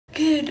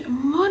Good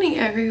morning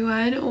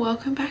everyone,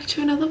 welcome back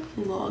to another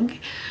vlog.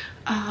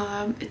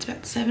 It's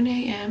about 7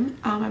 a.m.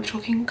 I'm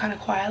talking kind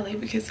of quietly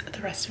because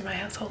the rest of my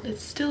household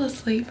is still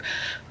asleep,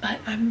 but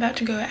I'm about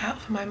to go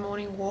out for my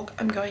morning walk.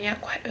 I'm going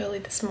out quite early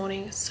this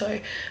morning, so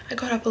I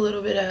got up a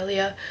little bit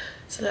earlier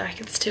so that I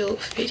could still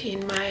fit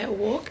in my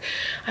walk.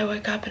 I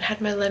woke up and had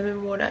my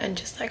lemon water and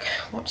just like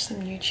watched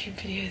some YouTube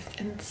videos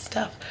and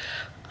stuff.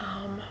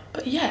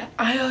 But yeah,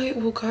 I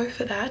will go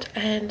for that,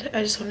 and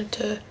I just wanted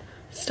to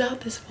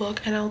start this vlog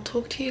and I'll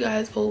talk to you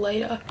guys all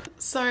later.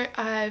 So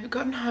I've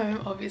gotten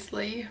home,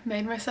 obviously,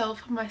 made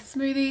myself my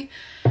smoothie,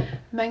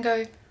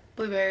 mango,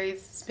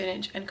 blueberries,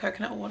 spinach and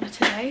coconut water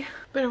today.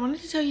 But I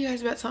wanted to tell you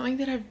guys about something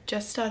that I've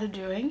just started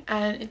doing,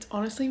 and it's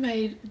honestly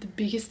made the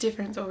biggest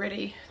difference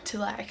already to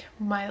like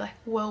my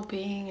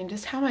well-being and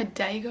just how my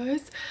day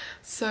goes.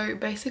 So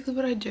basically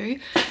what I do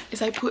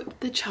is I put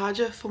the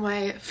charger for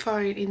my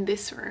phone in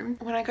this room.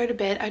 When I go to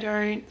bed, I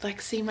don't like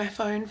see my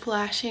phone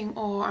flashing,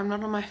 or I'm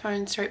not on my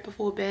phone straight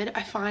before bed.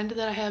 I find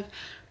that I have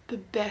the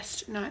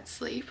best night's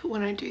sleep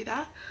when I do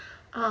that.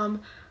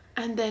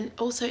 And then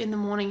also in the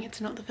morning,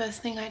 it's not the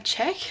first thing I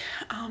check.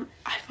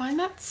 I find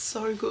that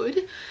so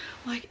good.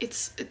 Like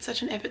it's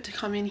such an effort to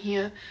come in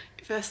here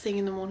first thing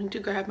in the morning to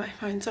grab my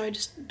phone, so I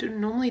just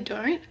normally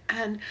don't.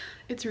 And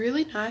it's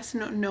really nice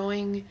not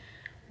knowing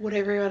what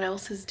everyone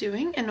else is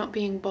doing and not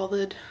being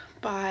bothered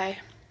by,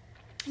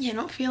 yeah,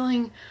 not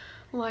feeling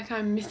like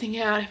I'm missing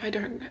out if I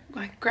don't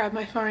like grab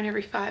my phone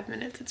every 5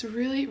 minutes. It's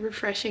really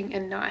refreshing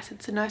and nice.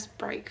 It's a nice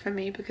break for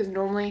me because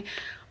normally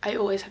I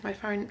always have my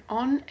phone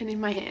on and in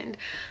my hand.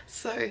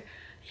 So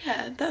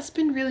yeah, that's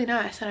been really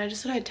nice, and I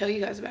just thought I'd tell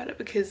you guys about it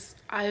because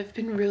I've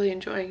been really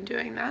enjoying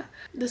doing that.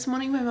 This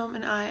morning my mum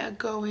and I are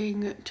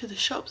going to the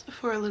shops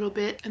for a little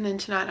bit, and then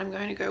tonight I'm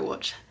going to go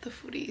watch the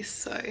footies,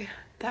 so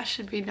that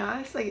should be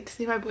nice. I get to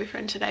see my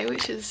boyfriend today,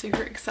 which is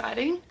super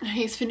exciting.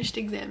 He's finished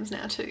exams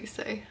now too,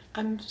 so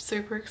I'm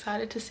super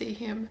excited to see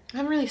him. I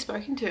haven't really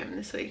spoken to him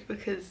this week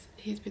because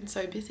he's been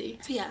so busy.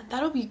 So yeah,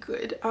 that'll be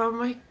good.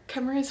 My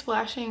camera is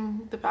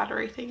flashing the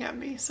battery thing at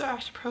me, so I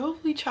should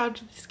probably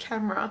charge this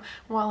camera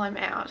while I'm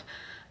out.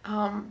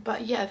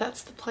 But yeah,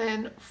 that's the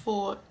plan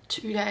for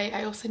today.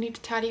 I also need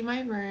to tidy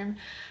my room,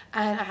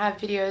 and I have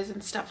videos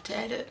and stuff to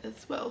edit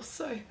as well,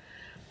 so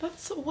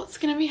that's what's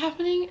gonna be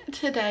happening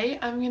today.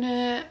 I'm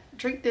gonna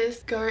drink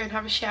this, go and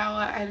have a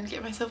shower and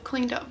get myself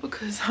cleaned up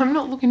because I'm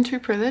not looking too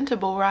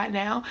presentable right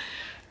now.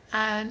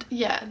 And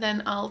yeah,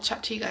 then I'll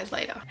chat to you guys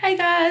later. Hey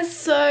guys,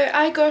 so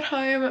I got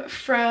home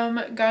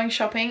from going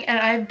shopping and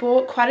I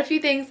bought quite a few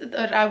things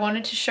that I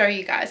wanted to show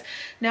you guys.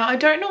 Now, I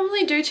don't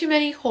normally do too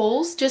many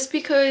hauls just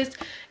because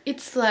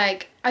it's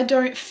like I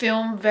don't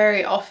film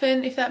very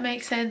often, if that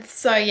makes sense.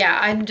 So yeah,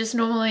 I just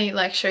normally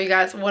like show you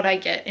guys what I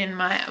get in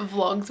my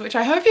vlogs, which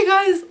I hope you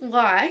guys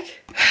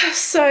like.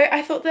 So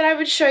I thought that I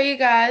would show you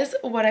guys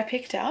what I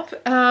picked up.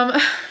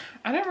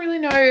 I don't really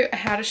know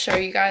how to show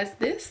you guys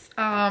this.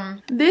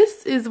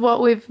 This is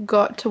what we've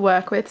got to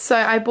work with. So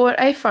I bought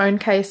a phone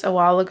case a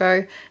while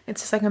ago.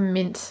 It's just like a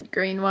mint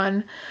green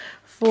one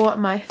for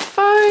my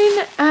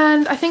phone,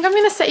 and I think I'm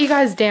gonna set you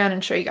guys down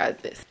and show you guys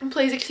this. And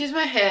please excuse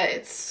my hair,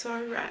 it's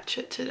so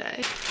ratchet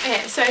today.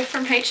 Okay, so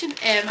from H&M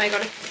I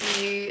got a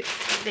few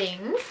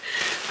things.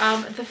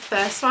 The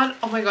first one,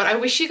 oh my god, I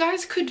wish you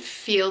guys could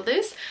feel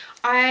this.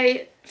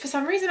 For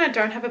some reason I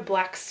don't have a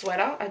black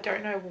sweater. I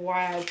don't know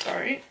why I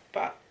don't,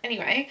 but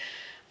anyway,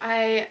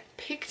 I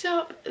picked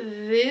up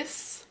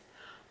this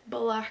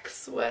black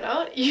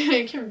sweater.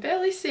 You can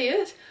barely see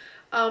it,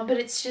 but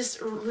it's just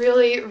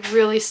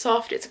really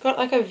soft. It's got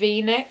like a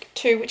V-neck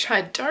too, which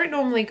I don't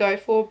normally go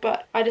for,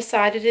 but I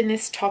decided in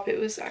this top it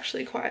was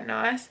actually quite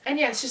nice. And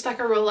yeah, it's just like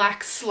a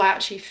relaxed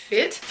slouchy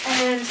fit.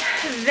 And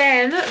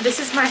then this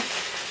is my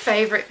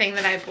favorite thing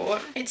that I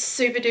bought. It's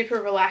super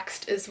duper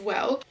relaxed as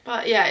well,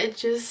 but yeah,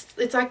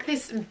 it's like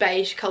this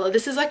beige color.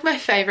 This is like my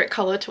favorite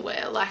color to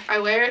wear. Like I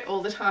wear it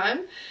all the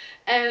time,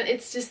 and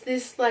it's just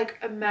this like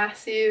a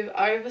massive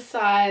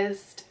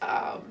oversized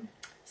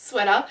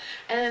sweater,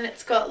 and then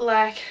it's got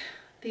like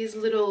these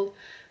little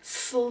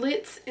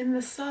slits in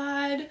the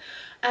side,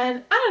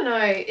 and I don't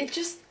know,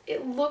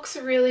 it looks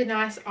really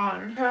nice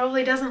on.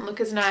 Probably doesn't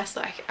look as nice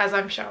like as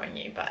I'm showing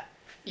you, but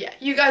yeah,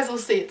 you guys will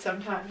see it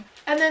sometime.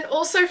 And then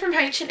also from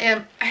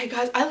H&M, hey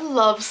guys, I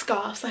love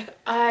scarves. Like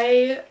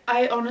I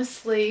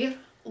honestly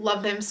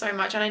love them so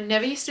much, and I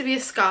never used to be a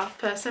scarf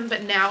person,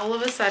 but now all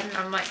of a sudden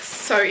I'm like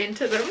so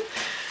into them.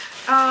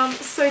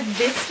 So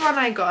this one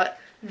I got,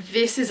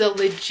 this is a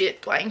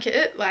legit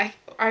blanket. Like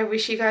I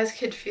wish you guys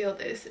could feel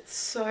this. It's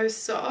so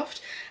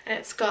soft, and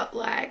it's got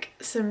like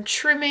some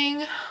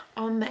trimming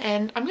on the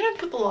end. I'm gonna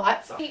put the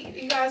lights on.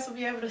 You guys will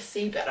be able to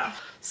see better.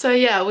 So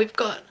yeah, we've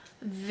got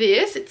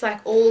this. It's like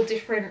all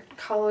different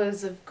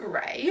colors of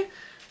grey,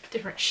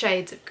 different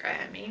shades of grey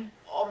I mean.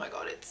 Oh my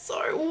god, it's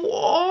so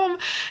warm.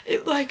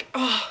 It like,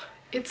 oh,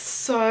 it's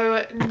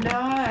so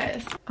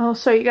nice. I'll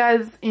show you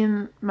guys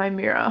in my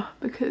mirror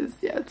because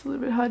yeah, it's a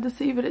little bit hard to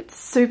see, but it's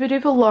super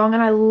duper long,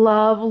 and I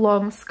love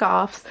long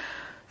scarves.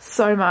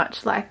 so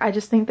much. Like, I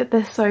just think that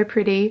they're so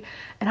pretty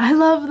and I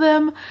love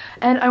them,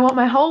 and I want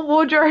my whole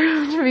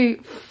wardrobe to be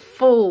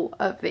full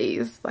of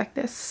these. Like,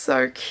 they're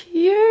so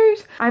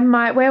cute. I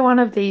might wear one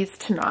of these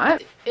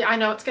tonight. I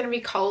know it's going to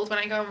be cold when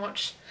I go and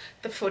watch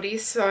the footy,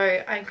 so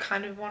I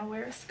kind of want to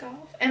wear a scarf,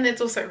 and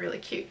it's also really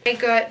cute. I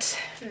got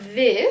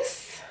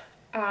this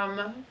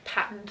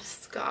patterned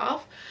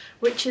scarf,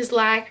 which is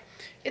like,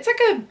 it's like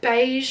a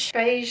beige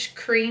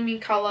creamy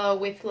color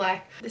with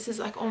like, this is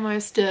like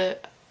almost a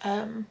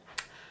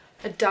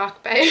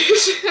dark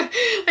beige.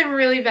 I'm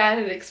really bad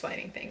at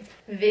explaining things.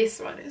 This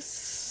one is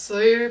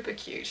super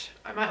cute.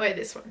 I might wear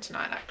this one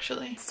tonight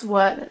actually. It's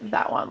what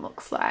that one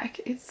looks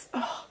like. It's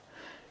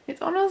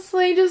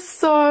honestly just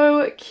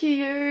so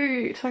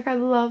cute. Like, I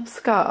love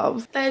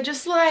scarves. They're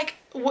just like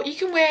what you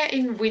can wear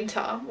in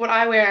winter, what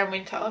I wear in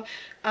winter,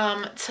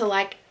 to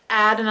like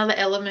add another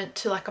element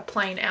to like a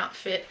plain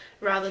outfit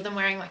rather than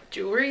wearing like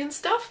jewelry and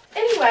stuff.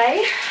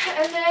 Anyway,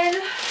 and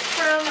then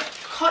from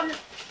Cotton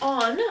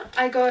On,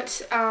 I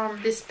got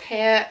this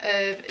pair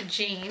of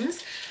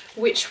jeans,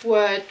 which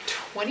were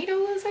 $20,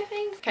 I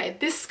think. Okay,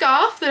 this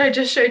scarf that I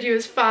just showed you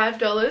is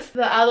 $5.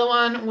 The other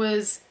one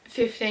was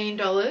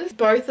 $15.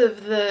 Both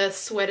of the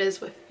sweaters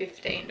were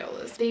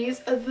 $15.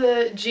 These are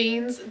the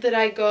jeans that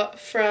I got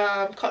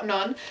from Cotton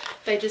On.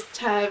 They just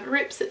have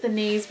rips at the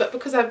knees, but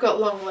because I've got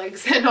long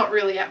legs, they're not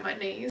really at my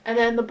knees. And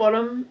then the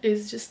bottom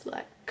is just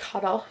like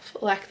cut off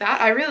like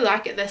that. I really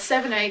like it. They're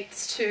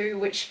 7/8 too,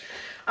 which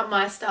are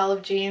my style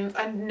of jeans.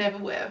 I never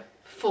wear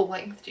full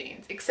length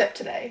jeans, except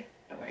today.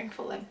 I'm wearing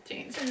full length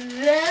jeans. And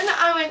then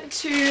I went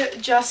to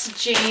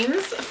Just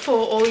Jeans for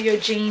all your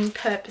jean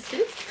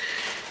purposes,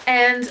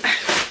 and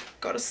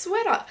got a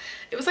sweater.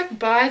 It was like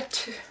buy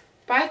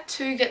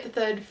two get the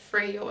third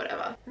free or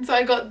whatever. And so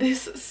I got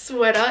this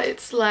sweater.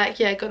 It's like,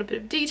 yeah, got a bit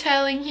of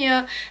detailing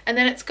here, and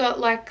then it's got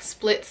like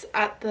splits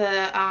at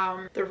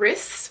the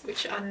wrists,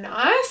 which are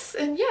nice.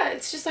 And yeah,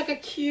 it's just like a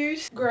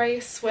cute grey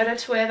sweater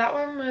to wear. That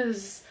one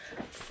was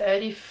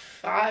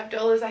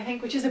 $35, I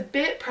think, which is a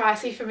bit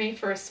pricey for me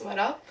for a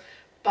sweater,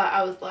 but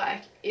I was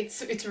like,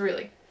 it's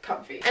really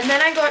comfy. And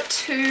then I got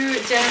two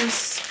denim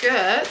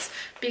skirts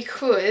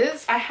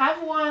because I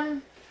have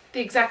one the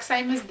exact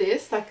same as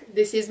this. Like,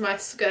 this is my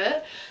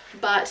skirt,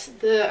 but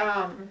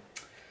the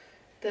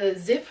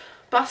zip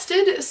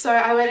busted, so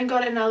I went and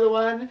got another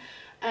one,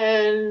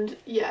 and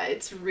yeah,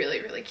 it's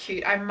really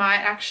cute. I might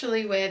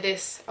actually wear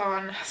this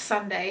on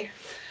Sunday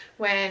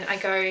when I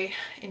go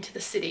into the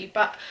city.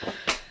 But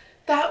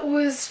that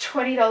was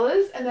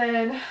 $20, and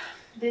then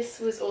this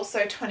was also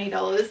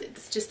 $20.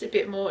 It's just a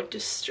bit more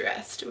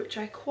distressed, which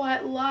I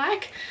quite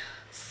like.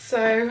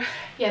 So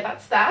yeah,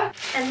 that's that.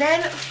 And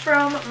then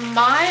from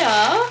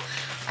Maya,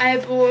 I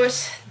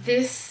bought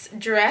this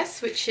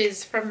dress, which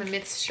is from the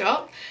Myths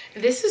shop.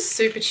 This was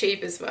super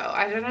cheap as well.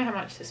 I don't know how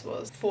much this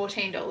was,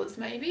 $14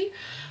 maybe.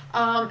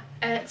 And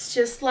it's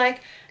just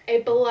like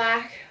a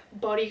black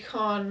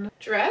bodycon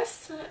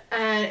dress,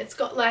 and it's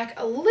got like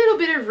a little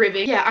bit of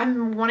ribbing. Yeah,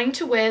 I'm wanting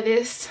to wear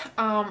this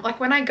like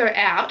when I go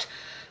out,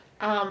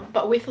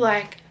 but with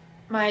like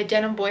my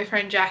denim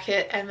boyfriend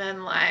jacket, and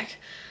then like,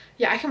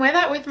 yeah, I can wear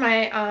that with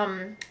my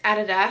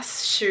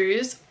Adidas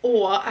shoes,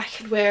 or I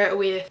could wear it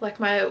with like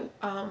my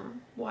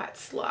white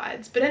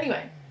slides. But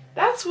anyway,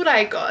 that's what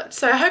I got.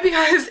 So I hope you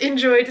guys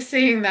enjoyed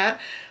seeing that.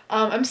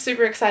 I'm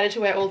super excited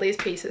to wear all these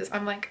pieces.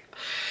 I'm like,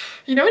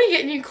 you know when you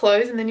get new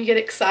clothes and then you get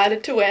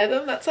excited to wear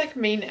them? That's like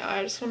me now.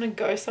 I just want to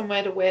go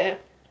somewhere to wear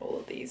all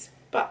of these.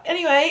 But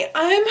anyway,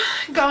 I'm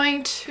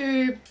going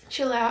to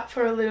chill out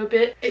for a little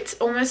bit. It's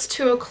almost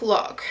 2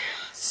 o'clock.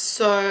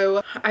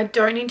 So I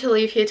don't need to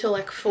leave here till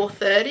like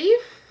 4:30.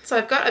 So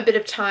I've got a bit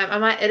of time. I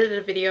might edit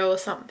a video or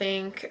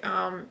something.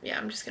 Yeah,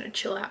 I'm just gonna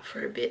chill out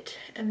for a bit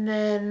and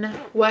then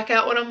work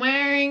out what I'm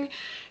wearing,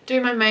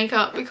 do my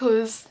makeup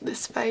because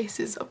this face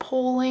is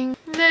appalling,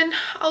 and then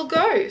I'll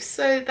go.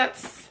 So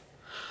that's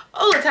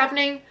all that's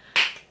happening.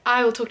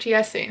 I will talk to you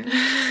guys soon.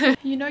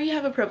 You know you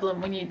have a problem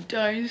when you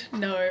don't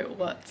know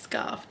what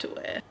scarf to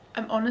wear.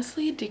 I'm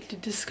honestly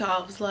addicted to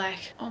scarves,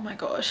 like, oh my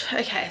gosh.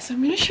 Okay, so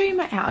I'm gonna show you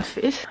my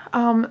outfit.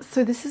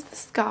 So this is the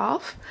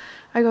scarf.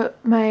 I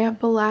got my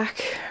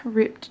black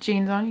ripped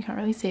jeans on, you can't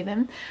really see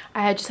them.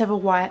 I just have a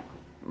white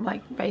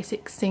like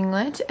basic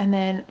singlet, and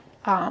then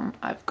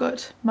I've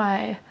got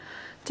my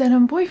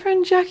denim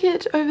boyfriend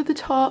jacket over the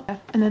top,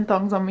 and then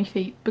thongs on my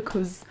feet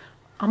because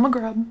I'm a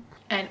grub,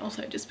 and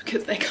also just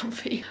because they're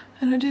comfy.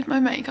 And I did my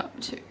makeup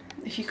too,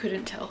 if you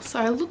couldn't tell. So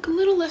I look a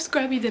little less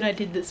grubby than I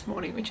did this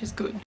morning, which is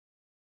good.